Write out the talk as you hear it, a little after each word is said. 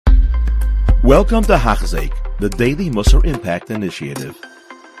Welcome to Hachzik, the Daily Musar Impact Initiative.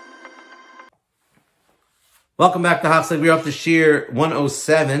 Welcome back to Hachzik. We're up to Shir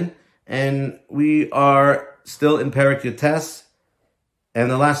 107, and we are still in Perek Yotes.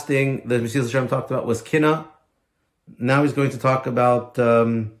 And the last thing that Mesilas talked about was Kina. Now he's going to talk about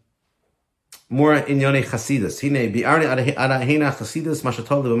more Inyone Chasidus. Hine bi'arni adahena Chasidus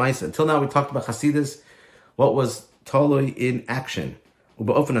mashatol b'maisa. Until now we talked about Chasidus, what was toloi in action, and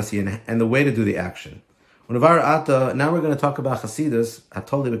the way to do the action. Now we're going to talk about Chasidus,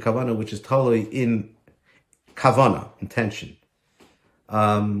 hatoli b'kavana, which is toloi in kavana, intention. We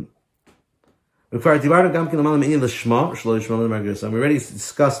already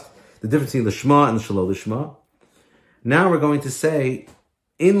discussed the difference between Lishma and the Shelo Lishma. Now we're going to say,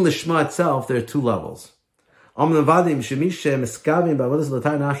 in Lishma itself, there are two levels.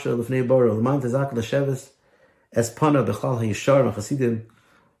 It's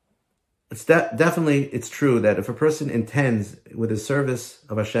true that if a person intends with his service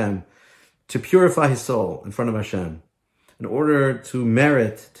of Hashem to purify his soul in front of Hashem, in order to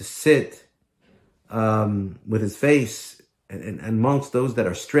merit to sit with his face and amongst those that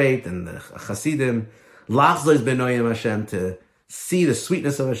are straight and the Chasidim, lachzos benoyim Hashem, to see the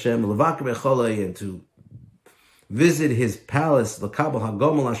sweetness of Hashem, and to visit his palace, l'kabel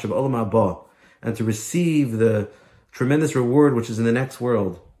hagomel Hashem olam haba, and to receive the tremendous reward which is in the next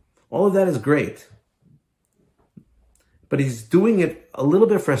world. All of that is great. But he's doing it a little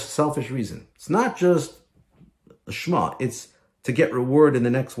bit for a selfish reason. It's not just a shema, it's to get reward in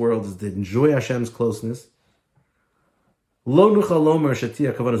the next world, is to enjoy Hashem's closeness. Lo nuchal lomer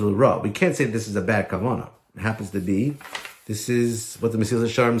shatia kavanah zul ra. We can't say this is a bad kavanah. It happens to be. This is what the Mesilas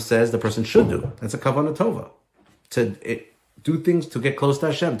Yesharim says the person should do. That's a kavanah tova. To do things to get close to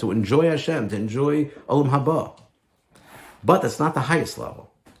Hashem, to enjoy Hashem, to enjoy olam haba. But that's not the highest level.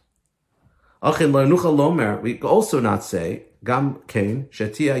 We also not say gam kain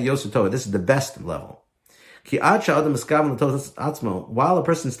shatia yosutova. This is the best level. While a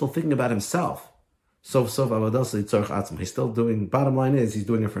person is still thinking about himself, he's still doing, bottom line is, he's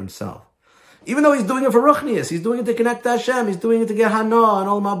doing it for himself. Even though he's doing it for Ruchnius, he's doing it to connect to Hashem, he's doing it to get Hana, and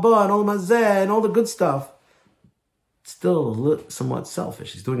all Mabah, and all Mazeh, and all the good stuff. It's still somewhat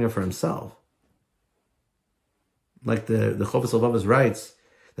selfish. He's doing it for himself. Like the Chovos Halevavos writes,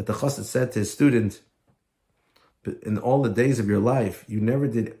 that the Chassid said to his student, in all the days of your life, you never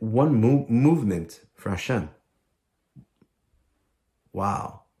did one movement for Hashem.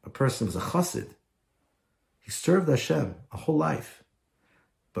 Wow. A person was a Chassid. He served Hashem a whole life.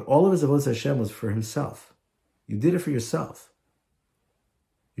 But all of his avodas Hashem was for himself. You did it for yourself.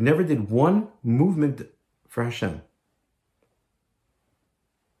 You never did one movement for Hashem.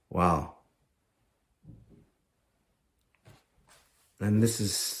 Wow. And this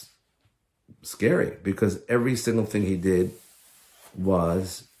is scary because every single thing he did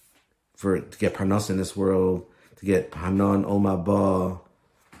was to get parnas in this world, to get hanan ol mabah,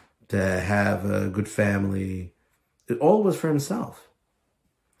 to have a good family. It all was for himself.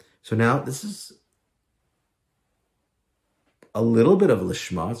 So now this is a little bit of a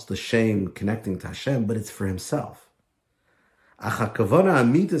lishma, it's the shame connecting to Hashem, but it's for himself. The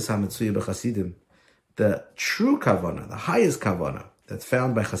true kavana, the highest kavana that's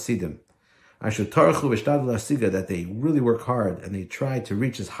found by Chasidim, that they really work hard and they try to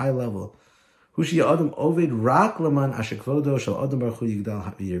reach this high level. It's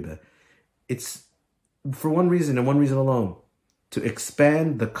for one reason and one reason alone, to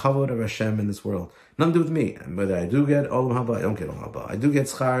expand the kavod of Hashem in this world. Nothing to do with me. And whether I do get olam haba, I don't get olam haba. I do get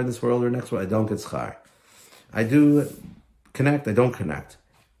schar in this world or next world, I don't get schar. I do connect, I don't connect.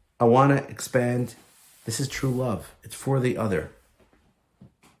 I want to expand. This is true love. It's for the other.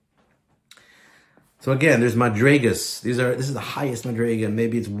 So again, there's madregas. This is the highest madrega.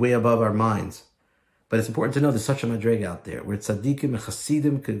 Maybe it's way above our minds. But it's important to know there's such a madrega out there where tzaddikim and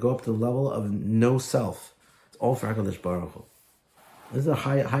chasidim could go up to the level of no self. It's all for HaKadosh Baruch Hu. This is a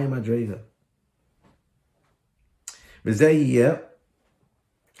high madrega.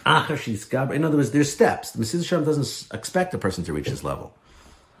 In other words, there's steps. The Mesilas Yesharim doesn't expect a person to reach this level.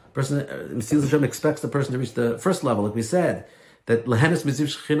 Mesilas Yesharim expects the person to reach the first level, like we said, that lehenes miziv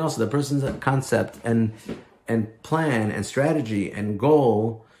shechinos, the person's concept and plan and strategy and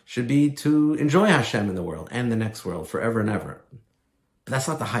goal should be to enjoy Hashem in the world and the next world forever and ever. But that's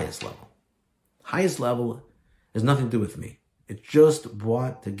not the highest level. Highest level has nothing to do with me. It's just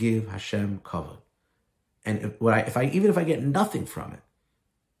want to give Hashem kavod. And if I get nothing from it,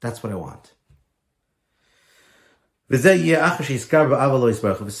 that's what I want. It says in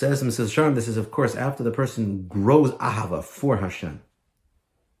Mesilas Yesharim, this is of course after the person grows ahava for Hashem.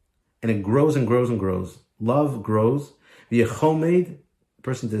 And it grows and grows and grows. Love grows. V'yechomed, a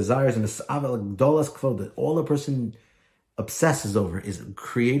person desires, and all a person obsesses over is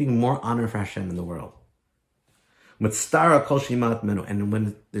creating more honor for Hashem in the world. And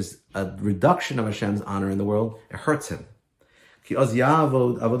when there's a reduction of Hashem's honor in the world, it hurts him. Then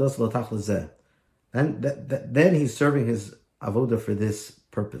he's serving his avodah for this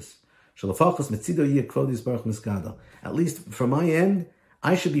purpose. At least from my end,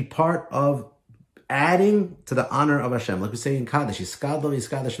 I should be part of adding to the honor of Hashem. Like we say in Kaddish,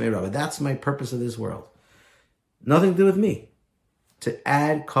 that's my purpose of this world. Nothing to do with me. To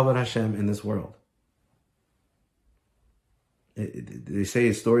add kavod Hashem in this world. They say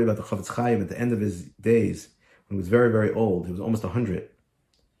a story about the Chofetz Chaim at the end of his days, when he was very, very old. He was almost 100.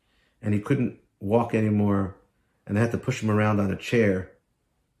 And he couldn't walk anymore, and they had to push him around on a chair.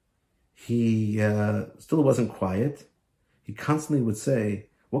 He still wasn't quiet. He constantly would say,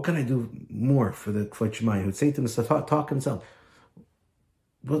 what can I do more for the Kvod Shemayim? He would say to himself, talk himself.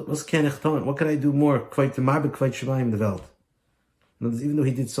 What can I do more? Kvod Shemayim the Welt. Even though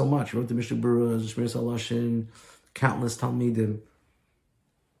he did so much, he wrote the Mishnah Berurah, Shmiras HaLashon, countless Talmidim,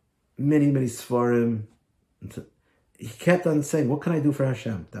 many, many Sfarim. He kept on saying, what can I do for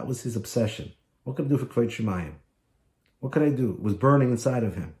Hashem? That was his obsession. What can I do for Kvod Shemayim? What could I do? It was burning inside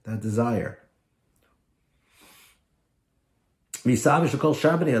of him, that desire. And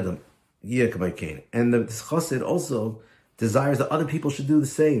the Chassid also desires that other people should do the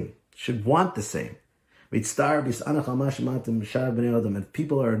same, should want the same. If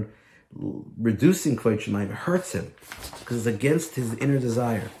people are reducing Kvod Shemayim, it hurts him because it's against his inner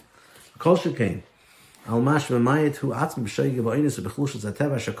desire. A person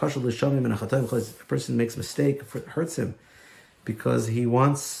makes a mistake, it hurts him because he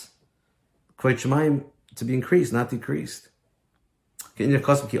wants Kvod Shemayim to be increased, not decreased. The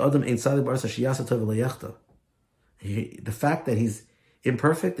fact that he's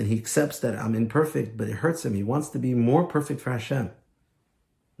imperfect and he accepts that I'm imperfect, but it hurts him. He wants to be more perfect for Hashem,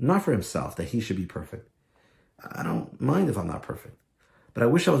 not for himself, that he should be perfect. I don't mind if I'm not perfect, but I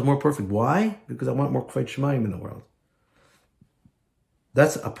wish I was more perfect. Why? Because I want more Kvod Shemayim in the world.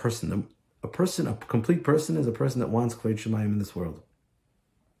 That's a person. A complete person is a person that wants Kvod Shemayim in this world.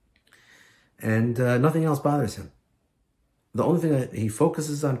 And nothing else bothers him. The only thing that he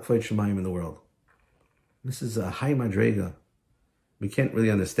focuses on Kvod Shemayim in the world. This is a high madrega. We can't really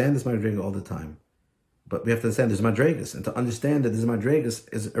understand this madrega all the time. But we have to understand there's madregas. And to understand that there's madregas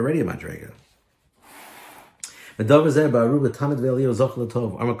is already a madrega. The Tanit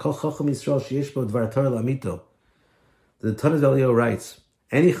Velio writes,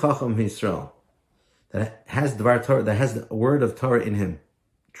 any Chacham Yisrael that has Dvar Torah, that has the word of Torah in him,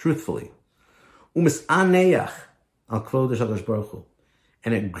 truthfully, and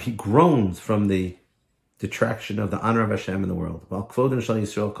he groans from the detraction of the honor of Hashem in the world,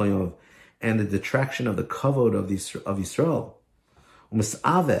 and the detraction of the kavod of Yisrael,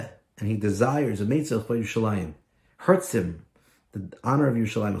 and he desires hurts him the honor of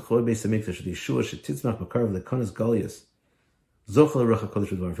Yerushalayim,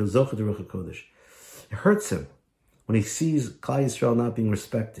 it hurts him when he sees Klal Yisrael not being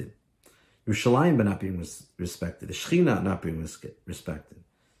respected, Yerushalayim not being respected, the Shechina not being respected.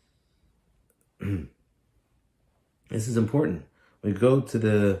 This is important. When we go to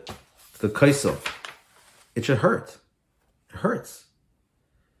the Kaisel, it should hurt. It hurts.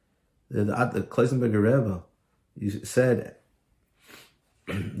 The Kleisenberger Rebbe said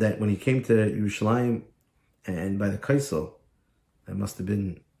that when he came to Yerushalayim and by the Kaisel, that must have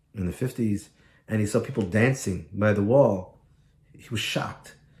been in the 50s, and he saw people dancing by the wall, he was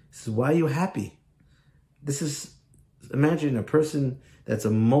shocked. He says, why are you happy? Imagine a person that's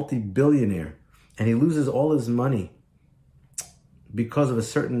a multi-billionaire and he loses all his money because of a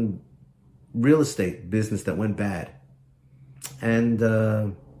certain real estate business that went bad. And he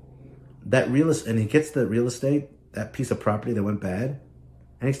gets the real estate, that piece of property that went bad,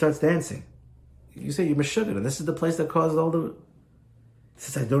 and he starts dancing. You say, you're Meshuggah, and this is the place that caused all the... He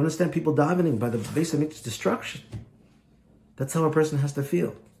says, I don't understand people davening by the base of Mikdash destruction. That's how a person has to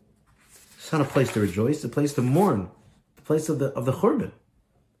feel. It's not a place to rejoice, it's a place to mourn, the place of the Churban.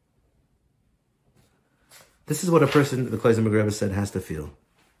 This is what a person, the Kleisenberger Rebbe said, has to feel.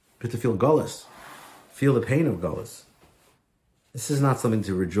 You have to feel Gullus, feel the pain of Gullus. This is not something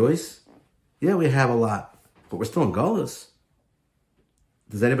to rejoice. Yeah, we have a lot, but we're still in Gullus.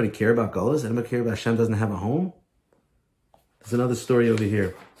 Does anybody care about Gullus? Anybody care about Hashem doesn't have a home? There's another story over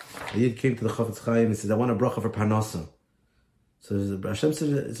here. A Yid came to the Chofetz Chaim and said, I want a bracha for Parnasa. So Hashem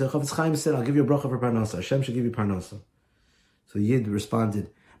said, Chofetz Chaim said, I'll give you a bracha for Parnasa. Hashem should give you Parnasa. So the Yid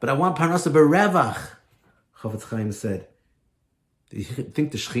responded, but I want parnasa berevach. Chofetz Chaim said, do you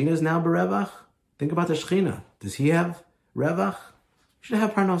think the Shechina is now berevach? Think about the Shechina. Does he have revach? He should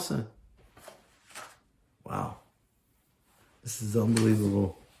have parnasa. Wow. This is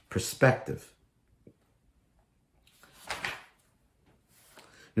unbelievable perspective.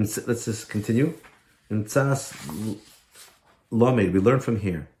 And let's just continue. In Tzas Lamed, we learn from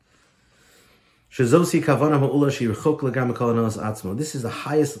here. This is the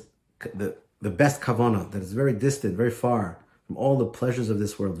highest, the best kavanah, that is very distant, very far from all the pleasures of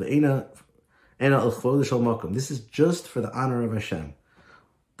this world. This is just for the honor of Hashem.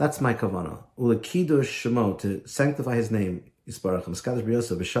 That's my kavanah. To sanctify His name. What's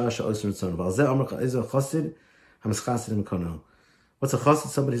a chassid?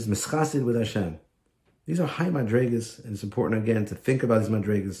 Somebody who's mischasid with Hashem. These are high madregas, and it's important again to think about these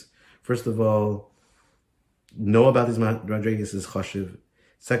madregas. First of all, know about these madregas is chashiv.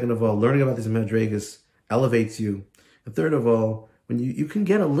 Second of all, learning about these madregas elevates you. And third of all, when you can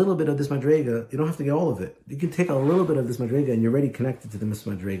get a little bit of this madrega, you don't have to get all of it. You can take a little bit of this madrega and you're already connected to the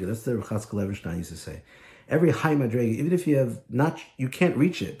madrega. That's the Chatzkel Levenstein used to say. Every high madrega, even if you have not, you can't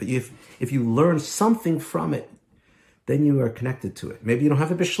reach it, but if you learn something from it, then you are connected to it. Maybe you don't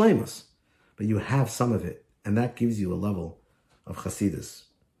have it b'shleimus, but you have some of it, and that gives you a level of chassidus.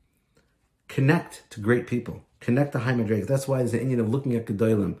 Connect to great people. Connect to high madregas. That's why there's an Indian of looking at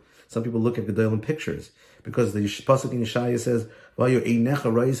gedolim. Some people look at gedolim pictures because the pasuk in Yeshaya says, "Well, your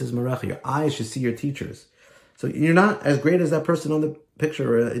eyes should see your teachers." So you're not as great as that person on the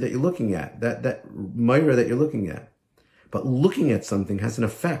picture that you're looking at, that Myra that you're looking at. But looking at something has an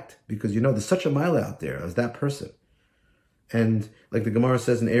effect because there's such a mile out there as that person. And like the Gemara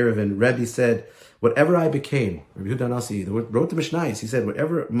says in Erevin, Rebbe said, whatever I became, Rabbi Yehuda Nasi wrote the Mishnayos, he said,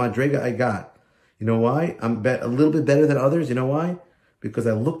 whatever madrega I got, you know why? I'm a little bit better than others. You know why? Because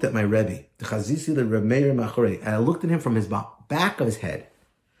I looked at my Rebbe. And I looked at him from his back of his head.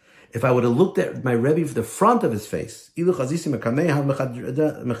 If I would have looked at my Rebbe from the front of his face, I would have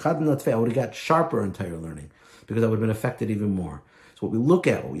got sharper in Torah learning because I would have been affected even more. So what we look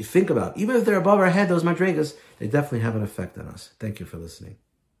at, what we think about, even if they're above our head, those madregas, they definitely have an effect on us. Thank you for listening.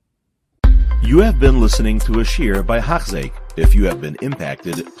 You have been listening to a shiur by Hachzeik. If you have been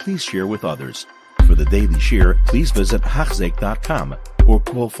impacted, please share with others. For the daily shiur, please visit Hachzeik.com or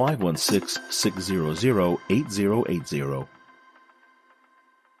call 516-600-8080.